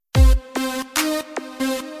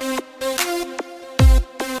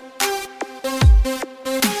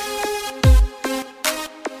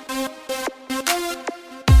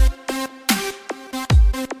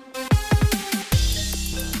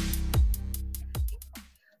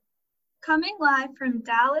Coming live from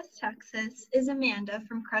Dallas, Texas, is Amanda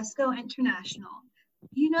from Cresco International.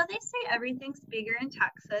 You know they say everything's bigger in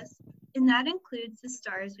Texas, and that includes the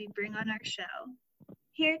stars we bring on our show.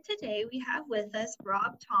 Here today we have with us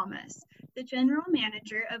Rob Thomas, the General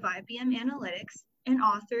Manager of IBM Analytics and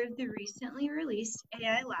author of the recently released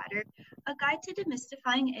AI Ladder, a guide to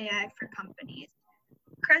demystifying AI for companies.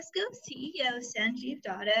 Cresco CEO Sanjeev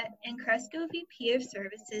Datta and Cresco VP of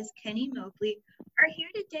Services Kenny Mobley are here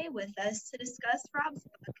today with us to discuss Rob's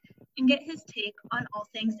book and get his take on all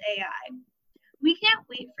things AI. We can't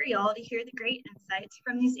wait for y'all to hear the great insights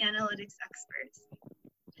from these analytics experts.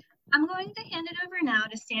 I'm going to hand it over now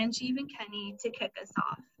to Sanjeev and Kenny to kick us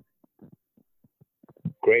off.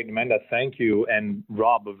 Great, Amanda, thank you. And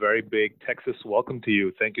Rob, a very big Texas welcome to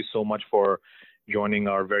you. Thank you so much for joining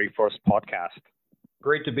our very first podcast.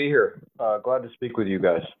 Great to be here. Glad to speak with you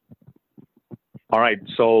guys. All right.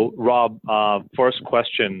 So, Rob, first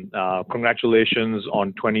question. Congratulations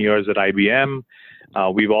on 20 years at IBM.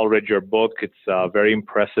 We've all read your book. It's very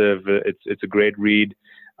impressive. It's a great read.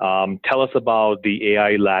 Tell us about the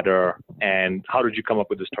AI ladder and how did you come up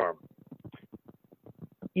with this term?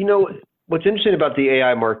 You know, what's interesting about the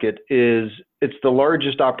AI market is it's the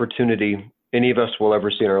largest opportunity any of us will ever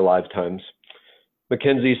see in our lifetimes.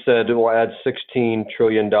 McKinsey said it will add $16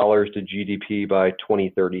 trillion to GDP by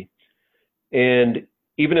 2030. And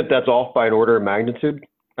even if that's off by an order of magnitude,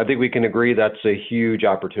 I think we can agree that's a huge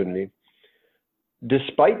opportunity.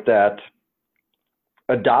 Despite that,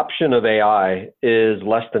 adoption of AI is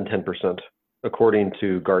less than 10%, according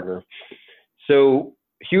to Gartner. So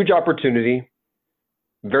huge opportunity,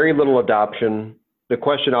 very little adoption. The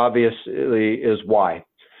question obviously is why?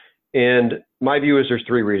 And my view is there's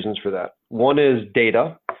three reasons for that. One is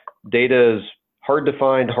data. Data is hard to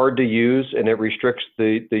find, hard to use, and it restricts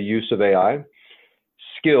the use of AI.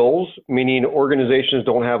 Skills, meaning organizations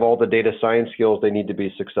don't have all the data science skills they need to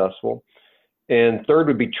be successful. And third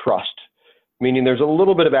would be trust, meaning there's a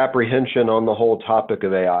little bit of apprehension on the whole topic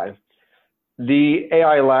of AI. The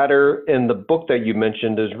AI ladder in the book that you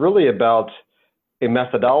mentioned is really about a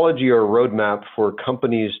methodology or a roadmap for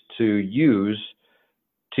companies to use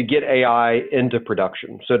to get AI into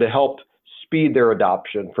production. So to help speed their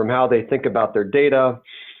adoption from how they think about their data,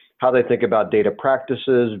 how they think about data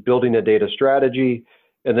practices, building a data strategy,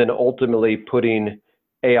 and then ultimately putting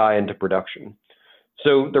AI into production.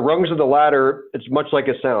 So the rungs of the ladder, it's much like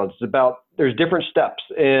it sounds. It's about, there's different steps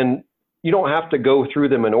and you don't have to go through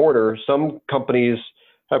them in order. Some companies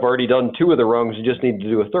have already done two of the rungs, you just need to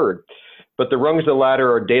do a third. But the rungs of the ladder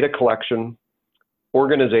are data collection,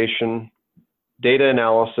 organization, data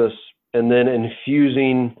analysis, and then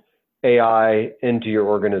infusing AI into your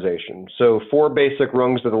organization. So 4 basic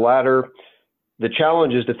rungs of the ladder. The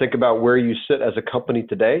challenge is to think about where you sit as a company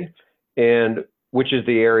today and which is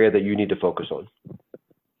the area that you need to focus on.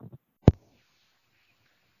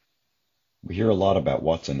 We hear a lot about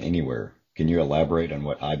Watson Anywhere. Can you elaborate on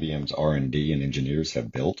what IBM's R&D and engineers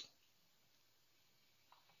have built?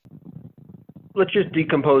 Let's just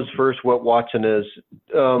decompose first what Watson is.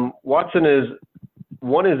 Watson is,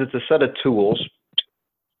 one is it's a set of tools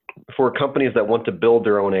for companies that want to build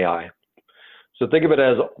their own AI. So think of it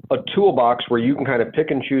as a toolbox where you can kind of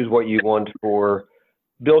pick and choose what you want for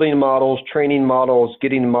building models, training models,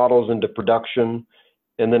 getting models into production,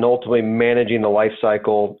 and then ultimately managing the life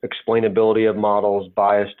cycle, explainability of models,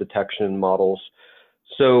 bias detection models.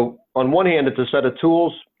 So on one hand, it's a set of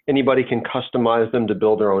tools. Anybody can customize them to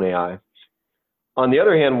build their own AI. On the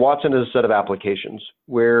other hand, Watson is a set of applications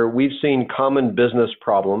where we've seen common business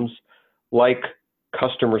problems like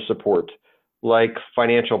customer support, like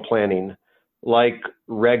financial planning, like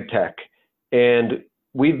RegTech, and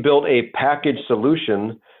we've built a package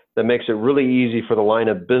solution that makes it really easy for the line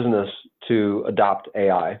of business to adopt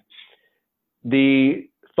AI. The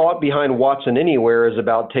thought behind Watson Anywhere is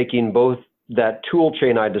about taking both that tool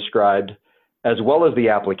chain I described as well as the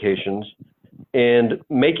applications and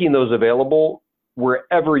making those available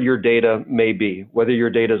wherever your data may be, whether your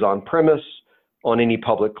data is on premise, on any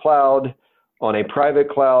public cloud, on a private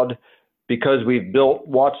cloud. Because we've built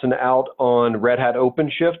Watson out on Red Hat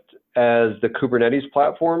OpenShift as the Kubernetes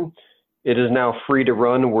platform, it is now free to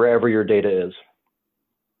run wherever your data is.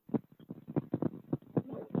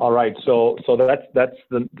 All right, so that's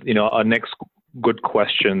the a next good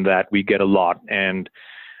question that we get a lot, and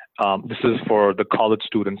this is for the college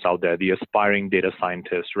students out there, the aspiring data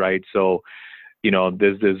scientists, right? So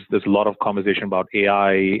there's a lot of conversation about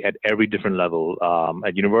AI at every different level,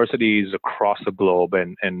 at universities across the globe,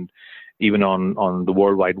 and even on the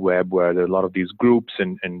World Wide Web, where there are a lot of these groups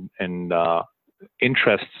and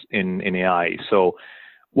interests in AI. So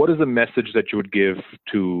what is the message that you would give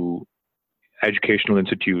to educational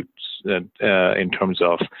institutes in terms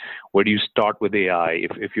of where do you start with AI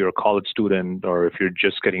if you're a college student or if you're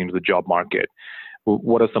just getting into the job market?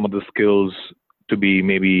 What are some of the skills to be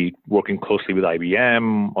maybe working closely with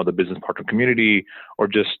IBM or the business partner community, or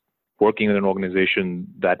just working in an organization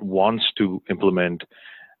that wants to implement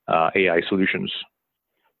AI solutions?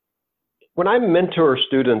 When I mentor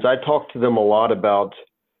students, I talk to them a lot about,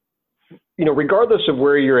 regardless of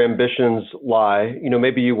where your ambitions lie,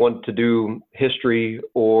 maybe you want to do history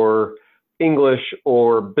or English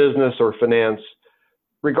or business or finance,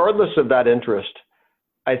 regardless of that interest,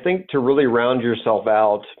 I think to really round yourself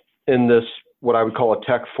out in this, what I would call a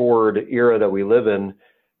tech forward era that we live in,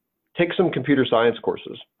 take some computer science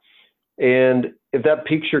courses. And if that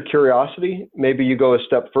piques your curiosity, maybe you go a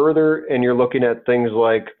step further and you're looking at things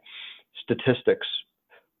like statistics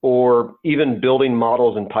or even building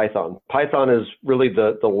models in Python. Python is really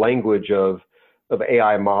the language of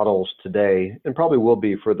AI models today, and probably will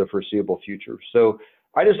be for the foreseeable future. So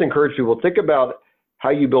I just encourage people to think about how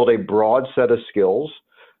you build a broad set of skills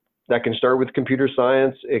that can start with computer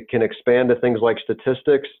science. It can expand to things like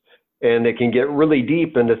statistics, and it can get really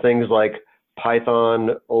deep into things like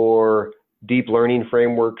Python or deep learning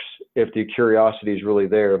frameworks if the curiosity is really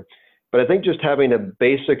there. But I think just having a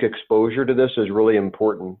basic exposure to this is really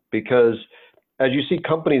important, because as you see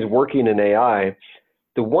companies working in AI,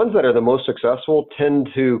 the ones that are the most successful tend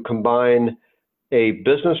to combine a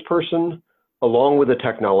business person along with a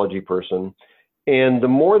technology person. And the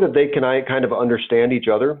more that they can kind of understand each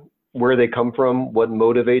other, where they come from, what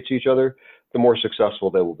motivates each other, the more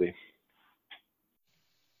successful they will be.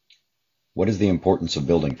 What is the importance of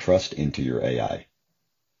building trust into your AI?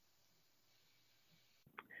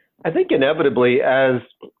 I think inevitably, as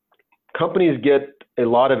companies get a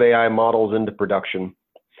lot of AI models into production,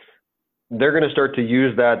 they're going to start to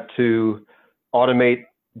use that to automate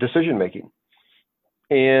decision making.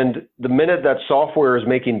 And the minute that software is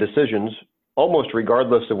making decisions, almost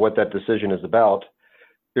regardless of what that decision is about,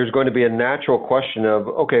 there's going to be a natural question of,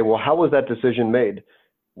 okay, well, how was that decision made?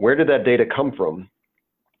 Where did that data come from?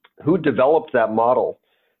 Who developed that model?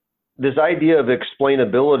 This idea of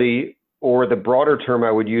explainability, or the broader term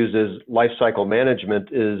I would use is lifecycle management,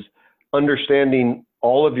 is understanding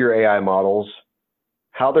all of your AI models,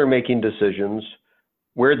 how they're making decisions,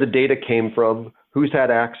 where the data came from, who's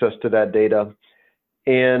had access to that data.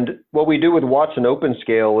 And what we do with Watson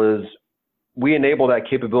OpenScale is we enable that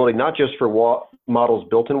capability, not just for models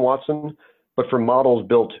built in Watson, but for models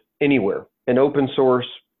built anywhere, in open source,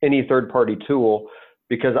 any third-party tool,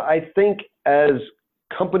 because I think as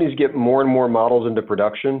companies get more and more models into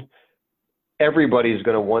production, everybody's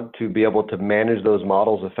going to want to be able to manage those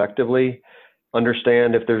models effectively,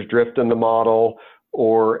 understand if there's drift in the model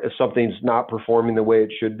or if something's not performing the way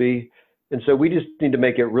it should be. And so we just need to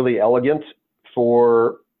make it really elegant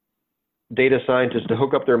for data scientists to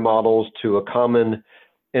hook up their models to a common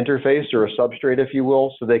interface or a substrate, if you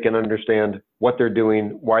will, so they can understand what they're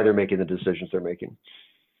doing, why they're making the decisions they're making.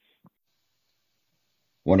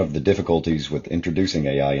 One of the difficulties with introducing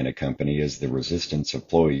AI in a company is the resistance of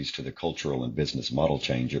employees to the cultural and business model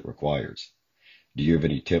change it requires. Do you have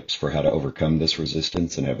any tips for how to overcome this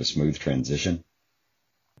resistance and have a smooth transition?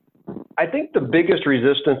 I think the biggest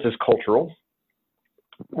resistance is cultural.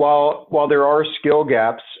 While there are skill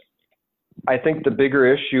gaps, I think the bigger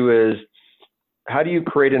issue is how do you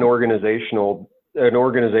create an organizational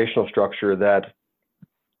structure that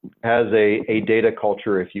has a data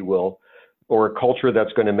culture, if you will, or a culture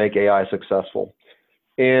that's going to make AI successful.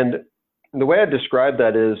 And the way I describe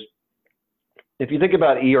that is, if you think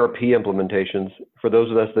about ERP implementations, for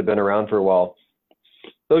those of us that have been around for a while,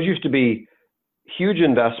 those used to be huge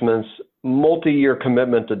investments, multi-year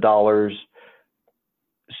commitment to dollars.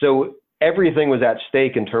 So everything was at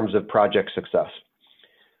stake in terms of project success.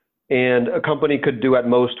 And a company could do at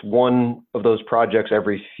most one of those projects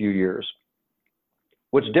every few years.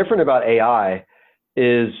 What's different about AI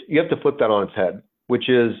is you have to flip that on its head, which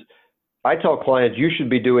is, I tell clients you should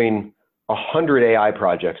be doing 100 AI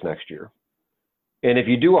projects next year. And if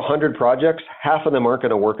you do 100 projects, half of them aren't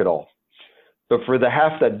going to work at all. But for the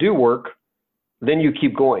half that do work, then you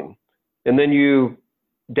keep going. And then you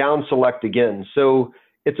down select again. So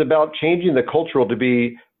it's about changing the cultural to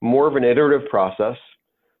be more of an iterative process,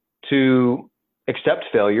 to accept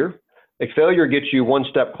failure. Like, failure gets you one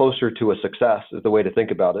step closer to a success, is the way to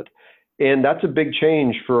think about it. And that's a big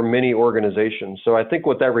change for many organizations. So I think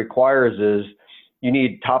what that requires is you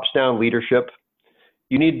need tops down leadership.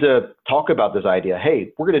 You need to talk about this idea.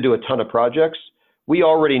 Hey, we're going to do a ton of projects. We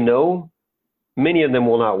already know many of them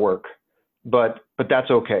will not work, but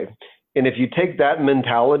that's okay. And if you take that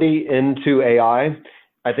mentality into AI,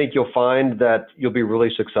 I think you'll find that you'll be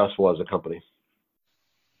really successful as a company.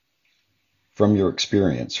 From your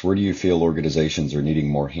experience, where do you feel organizations are needing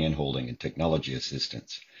more handholding and technology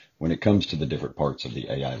assistance when it comes to the different parts of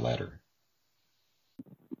the AI ladder?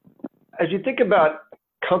 As you think about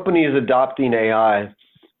companies adopting AI,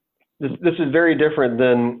 this is very different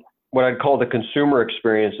than what I'd call the consumer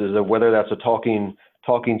experiences of whether that's a talking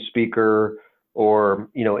speaker or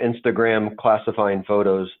Instagram classifying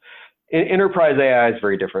photos. Enterprise AI is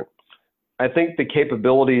very different. I think the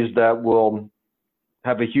capabilities that will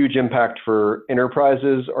have a huge impact for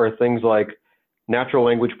enterprises are things like natural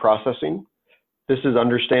language processing. This is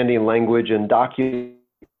understanding language and document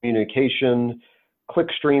communication,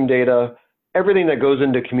 clickstream data. Everything that goes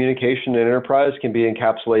into communication in enterprise can be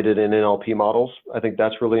encapsulated in NLP models. I think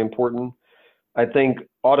that's really important. I think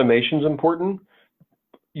automation is important.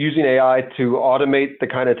 Using AI to automate the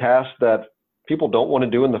kind of tasks that people don't want to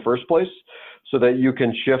do in the first place so that you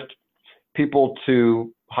can shift people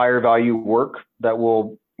to higher value work that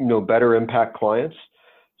will better impact clients.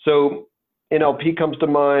 So NLP comes to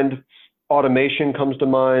mind, automation comes to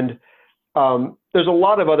mind. There's a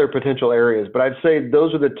lot of other potential areas, but I'd say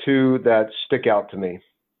those are the two that stick out to me.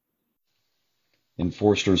 In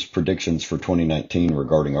Forrester's predictions for 2019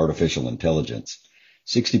 regarding artificial intelligence,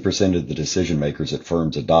 60% of the decision makers at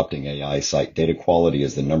firms adopting AI cite data quality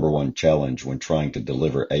as the #1 challenge when trying to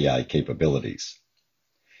deliver AI capabilities.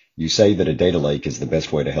 You say that a data lake is the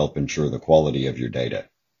best way to help ensure the quality of your data.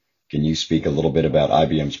 Can you speak a little bit about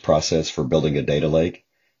IBM's process for building a data lake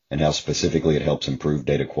and how specifically it helps improve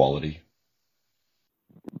data quality?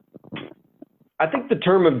 I think the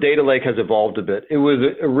term of data lake has evolved a bit. It was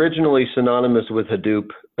originally synonymous with Hadoop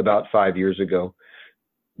about 5 years ago.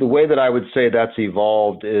 The way that I would say that's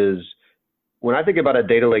evolved is when I think about a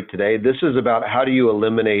data lake today, this is about how do you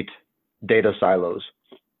eliminate data silos.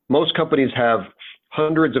 Most companies have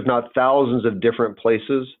hundreds, if not thousands, of different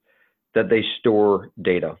places that they store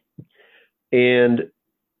data. And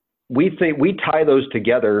we tie those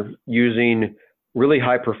together using really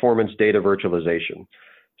high performance data virtualization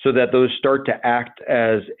so that those start to act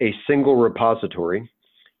as a single repository,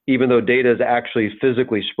 even though data is actually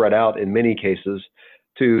physically spread out in many cases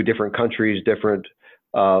to different countries, different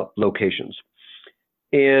locations.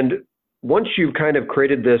 And once you've kind of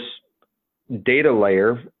created this data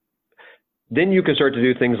layer, then you can start to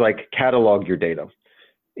do things like catalog your data.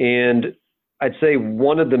 And I'd say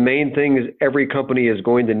one of the main things every company is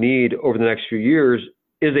going to need over the next few years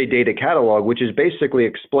is a data catalog, which is basically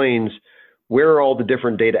explains where are all the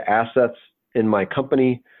different data assets in my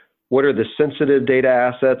company, what are the sensitive data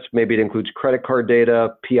assets, maybe it includes credit card data,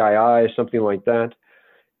 PII, something like that.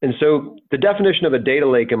 And so the definition of a data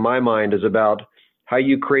lake in my mind is about how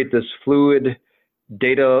you create this fluid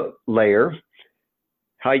data layer,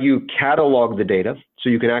 how you catalog the data so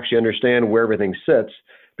you can actually understand where everything sits.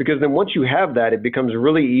 Because then once you have that, it becomes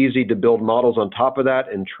really easy to build models on top of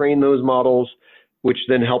that and train those models, which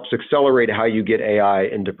then helps accelerate how you get AI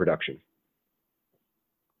into production.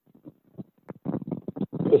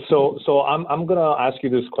 So I'm gonna ask you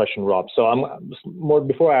this question, Rob. So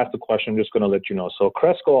before I ask the question, I'm just gonna let you know. So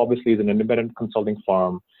Cresco obviously is an independent consulting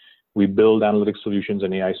firm. We build analytic solutions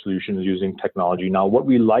and AI solutions using technology. Now, what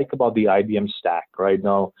we like about the IBM stack right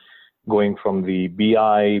now, going from the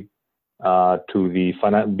BI to the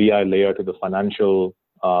BI layer to the financial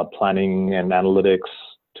planning and analytics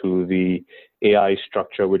to the AI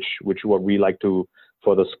structure, which what we like to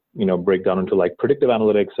further break down into like predictive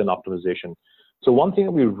analytics and optimization. So one thing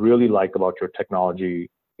that we really like about your technology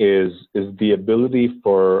is the ability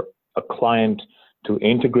for a client to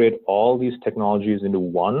integrate all these technologies into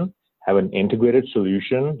one, have an integrated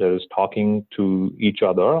solution that is talking to each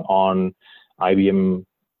other on IBM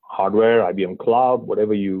hardware, IBM cloud,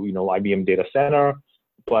 whatever IBM data center.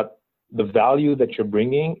 But the value that you're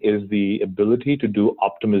bringing is the ability to do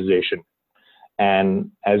optimization. And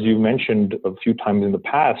as you mentioned a few times in the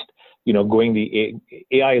past, going the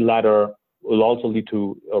AI ladder will also lead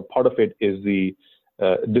to, or part of it is the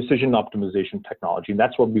decision optimization technology. And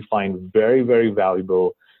that's what we find very, very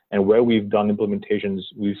valuable. And where we've done implementations,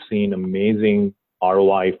 we've seen amazing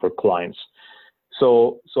ROI for clients.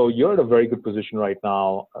 So you're in a very good position right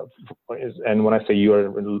now. And when I say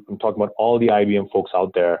I'm talking about all the IBM folks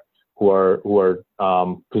out there who are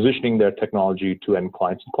positioning their technology to end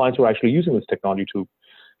clients. And clients who are actually using this technology too.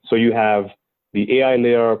 So you have the AI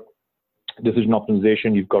layer, decision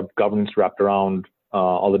optimization, you've got governance wrapped around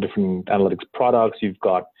all the different analytics products. You've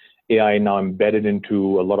got AI now embedded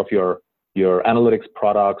into a lot of your analytics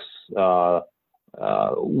products.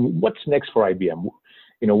 What's next for IBM?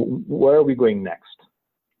 Where are we going next?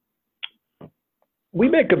 We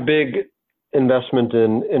make a big investment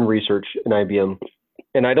in research in IBM.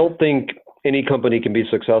 And I don't think any company can be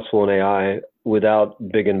successful in AI without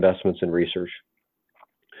big investments in research.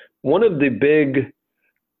 One of the big,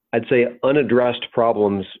 I'd say, unaddressed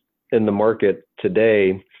problems in the market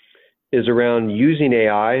today is around using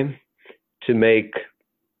AI to make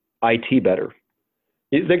IT better.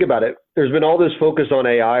 You think about it, there's been all this focus on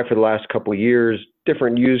AI for the last couple of years,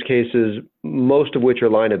 different use cases, most of which are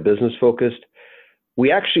line of business focused.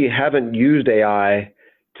 We actually haven't used AI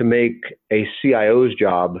to make a CIO's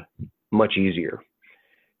job much easier.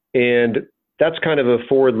 And that's kind of a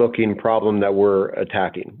forward-looking problem that we're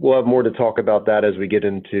attacking. We'll have more to talk about that as we get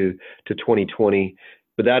into 2020,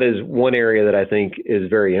 but that is one area that I think is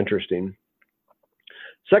very interesting.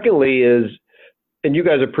 Secondly is, and you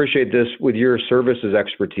guys appreciate this with your services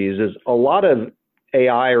expertise, is a lot of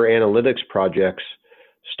AI or analytics projects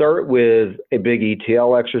start with a big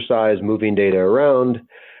ETL exercise, moving data around.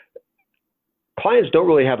 Clients don't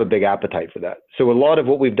really have a big appetite for that. So a lot of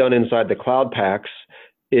what we've done inside the Cloud Paks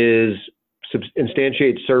is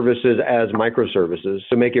instantiate services as microservices,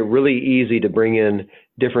 so make it really easy to bring in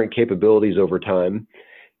different capabilities over time.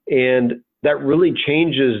 And that really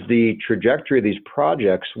changes the trajectory of these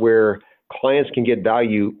projects where clients can get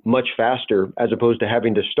value much faster as opposed to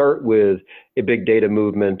having to start with a big data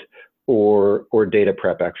movement or data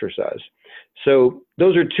prep exercise. So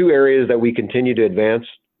those are two areas that we continue to advance,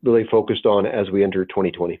 really focused on as we enter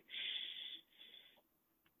 2020.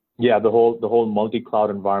 Yeah, the whole multi-cloud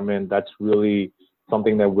environment, that's really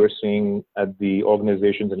something that we're seeing at the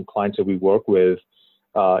organizations and clients that we work with.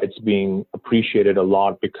 It's being appreciated a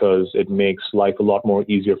lot because it makes life a lot more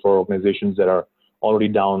easier for organizations that are already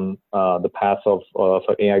down the path of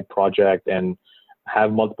an AI project and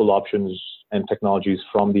have multiple options and technologies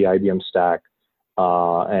from the IBM stack,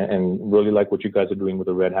 and really like what you guys are doing with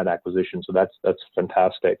the Red Hat acquisition. So that's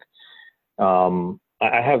fantastic.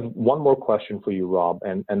 I have one more question for you, Rob,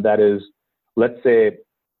 and that is, let's say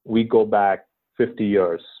we go back 50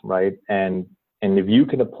 years, right? And if you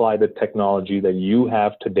can apply the technology that you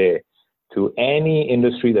have today to any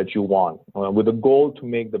industry that you want, with a goal to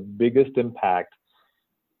make the biggest impact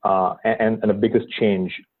and the biggest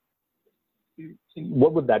change,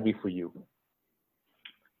 what would that be for you?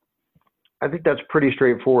 I think that's pretty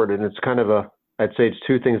straightforward, and it's kind of I'd say it's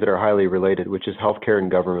two things that are highly related, which is healthcare and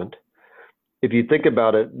government. If you think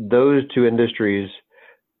about it, those two industries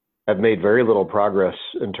have made very little progress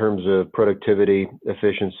in terms of productivity,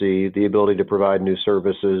 efficiency, the ability to provide new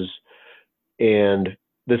services. And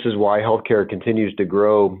this is why healthcare continues to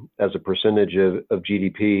grow as a percentage of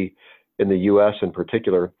GDP in the US in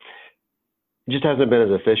particular. It just hasn't been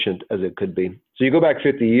as efficient as it could be. So you go back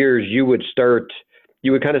 50 years, you would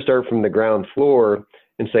kind of start from the ground floor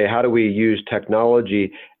and say, how do we use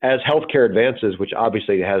technology as healthcare advances, which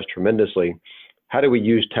obviously it has tremendously, how do we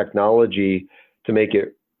use technology to make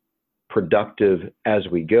it productive as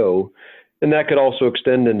we go? And that could also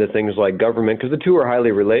extend into things like government, because the two are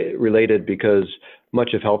highly related because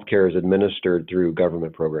much of healthcare is administered through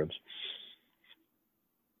government programs.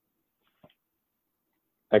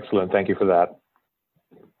 Excellent. Thank you for that.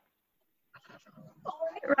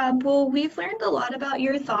 Rob, well, we've learned a lot about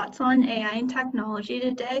your thoughts on AI and technology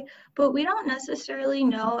today, but we don't necessarily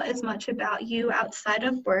know as much about you outside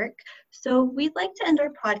of work. So we'd like to end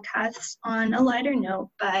our podcast on a lighter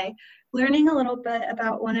note by learning a little bit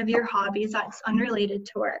about one of your hobbies that's unrelated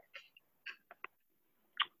to work.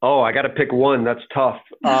 Oh, I got to pick one. That's tough.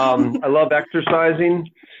 I love exercising.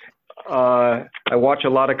 I watch a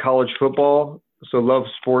lot of college football. So love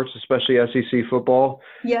sports, especially SEC football.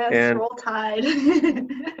 Yes, and Roll Tide.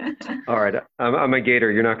 All right, I'm a Gator.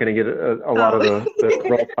 You're not going to get a lot of the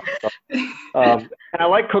Roll Tide stuff. And I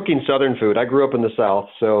like cooking Southern food. I grew up in the South,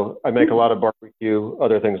 so I make a lot of barbecue,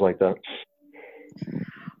 other things like that.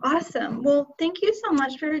 Awesome. Well, thank you so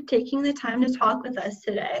much for taking the time to talk with us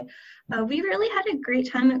today. We really had a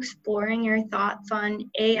great time exploring your thoughts on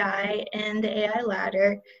AI and the AI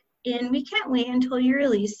ladder. And we can't wait until you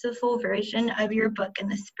release the full version of your book in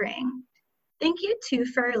the spring. Thank you, too,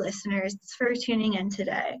 for our listeners for tuning in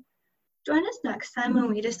today. Join us next time when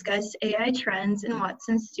we discuss AI trends in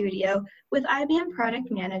Watson Studio with IBM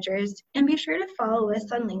product managers, and be sure to follow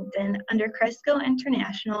us on LinkedIn under Cresco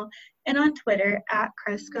International and on Twitter at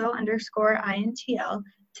Cresco_INTL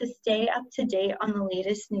to stay up to date on the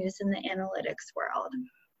latest news in the analytics world.